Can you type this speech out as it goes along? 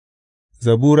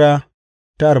Zabura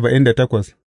ta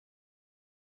 48.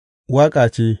 Waƙa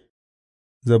ce,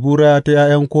 Zabura ta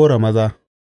 ’ya'yan Kora maza.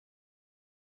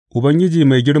 Ubangiji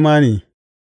mai girma ne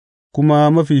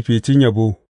kuma mafificin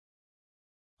yabo,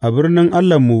 a birnin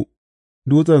Allahnmu,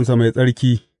 dutsensa mai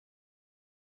tsarki,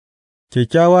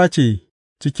 kyakkyawa ce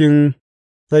cikin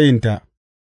tsayinta,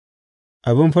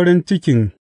 abin farin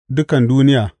cikin dukan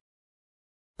duniya,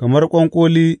 kamar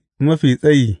ƙwanƙoli mafi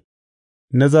tsayi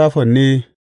na Zafon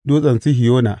ne Dutsen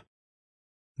Sihiyona,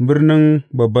 birnin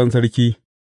Babban Sarki.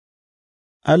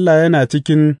 Allah yana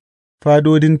cikin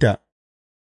fadodinta;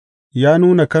 ya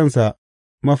nuna kansa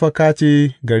mafaka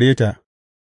ce gare ta.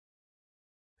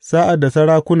 Sa'ad da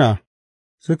sarakuna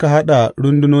suka haɗa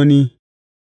rundunoni,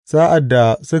 sa'ad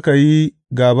da suka yi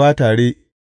gāba tare,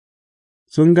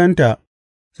 sun ganta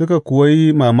suka kuwa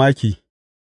yi mamaki,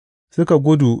 suka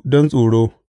gudu don tsoro.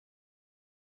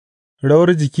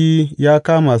 Rawar jiki ya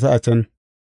kama su a can,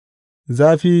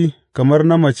 zafi kamar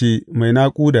na mace mai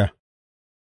naƙuda.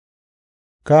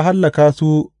 Ka hallaka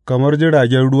su kamar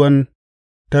jiragen ruwan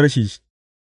Tarshish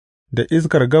da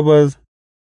iskar gabas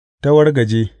ta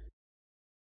wargaje.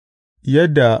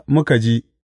 Yadda muka ji,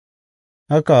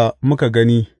 haka muka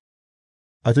gani,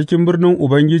 a cikin birnin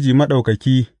Ubangiji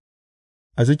Maɗaukaki,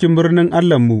 a cikin birnin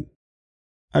Allahnmu,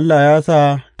 Allah ya sa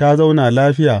ta zauna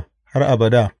lafiya har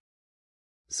abada.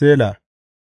 Sela.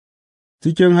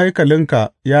 Cikin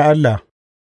haikalinka, ya Allah,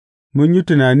 mun yi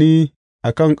tunani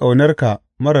a kan ƙaunarka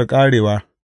marar ƙarewa,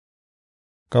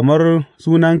 kamar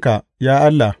sunanka, ya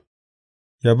Allah,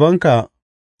 yabonka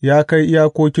ya kai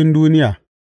iyakokin duniya,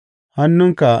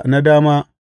 hannunka na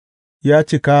dama ya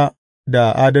cika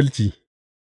da adalci.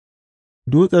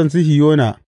 Dutsen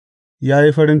Sihiyona ya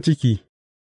yi farin ciki,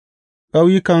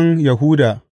 ƙauyukan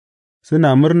Yahuda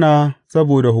suna murna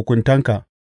saboda hukuntanka.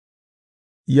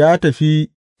 Ya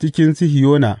tafi cikin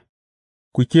Sihiyona,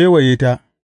 ku kewaye ta,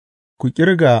 ku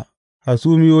ƙirga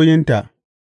hasumiyoyinta,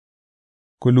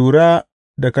 ku lura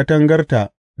da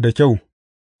katangarta da kyau,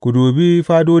 ku dubi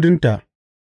fadodinta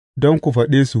don ku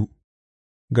faɗe su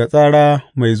ga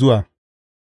tsara mai zuwa,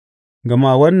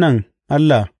 gama wannan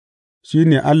Allah shi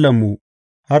ne Allahnmu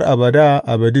har abada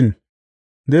abadin;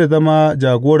 zai zama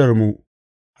jagorarmu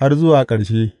har zuwa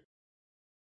ƙarshe.